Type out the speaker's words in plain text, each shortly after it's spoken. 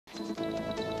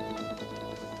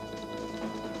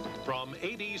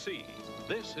ABC.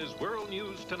 This is World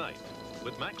News Tonight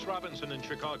with Max Robinson in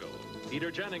Chicago,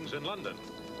 Peter Jennings in London,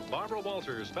 Barbara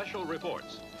Walters special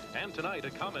reports, and tonight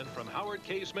a comment from Howard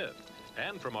K. Smith,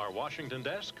 and from our Washington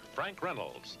desk, Frank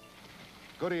Reynolds.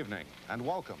 Good evening, and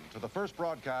welcome to the first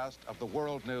broadcast of the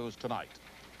World News Tonight.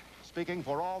 Speaking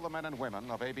for all the men and women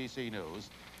of ABC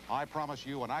News, I promise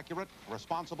you an accurate,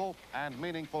 responsible, and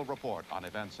meaningful report on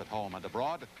events at home and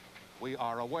abroad. We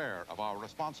are aware of our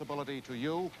responsibility to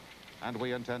you, and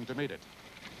we intend to meet it.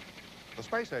 The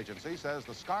space agency says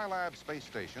the Skylab space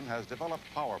station has developed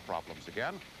power problems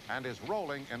again and is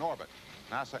rolling in orbit.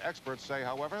 NASA experts say,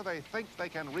 however, they think they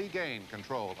can regain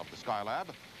control of the Skylab,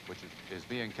 which is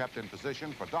being kept in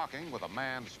position for docking with a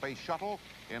manned space shuttle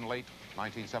in late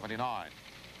 1979.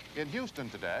 In Houston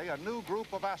today, a new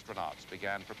group of astronauts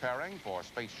began preparing for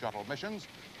space shuttle missions,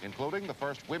 including the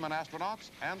first women astronauts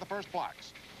and the first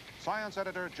blacks. Science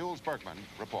editor Jules Bergman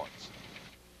reports.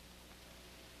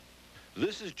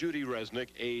 This is Judy Resnik,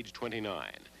 age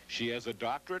 29. She has a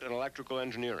doctorate in electrical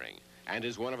engineering and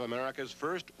is one of America's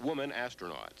first woman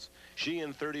astronauts. She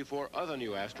and 34 other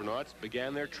new astronauts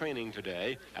began their training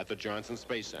today at the Johnson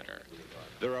Space Center.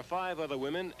 There are 5 other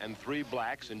women and 3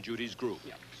 blacks in Judy's group.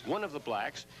 One of the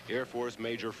blacks, Air Force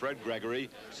Major Fred Gregory,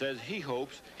 says he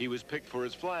hopes he was picked for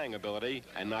his flying ability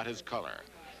and not his color.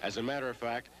 As a matter of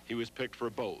fact, he was picked for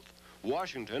both.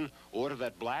 Washington ordered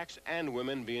that blacks and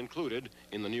women be included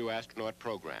in the new astronaut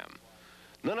program.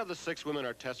 None of the 6 women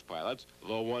are test pilots,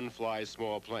 though one flies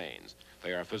small planes.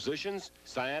 They are physicians,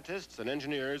 scientists, and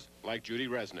engineers like Judy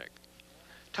Resnik.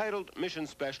 Titled mission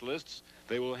specialists,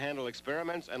 they will handle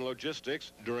experiments and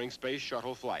logistics during space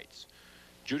shuttle flights.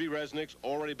 Judy Resnik's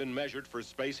already been measured for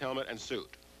space helmet and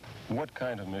suit. What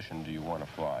kind of mission do you want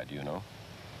to fly, do you know?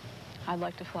 I'd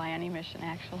like to fly any mission,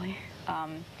 actually.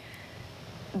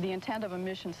 The intent of a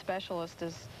mission specialist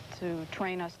is to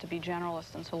train us to be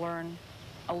generalists and to learn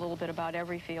a little bit about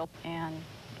every field, and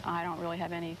I don't really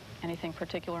have anything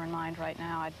particular in mind right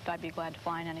now. I'd be glad to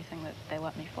fly in anything that they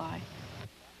let me fly.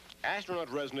 Astronaut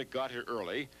Resnik got here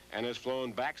early and has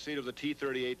flown backseat of the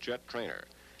T-38 jet trainer.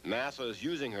 NASA is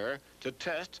using her to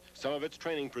test some of its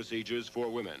training procedures for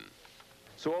women.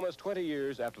 So almost 20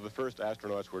 years after the first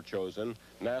astronauts were chosen,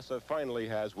 NASA finally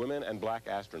has women and black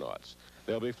astronauts.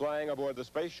 They'll be flying aboard the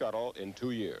space shuttle in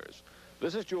 2 years.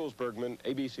 This is Jules Bergman,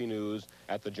 ABC News,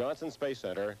 at the Johnson Space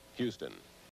Center, Houston.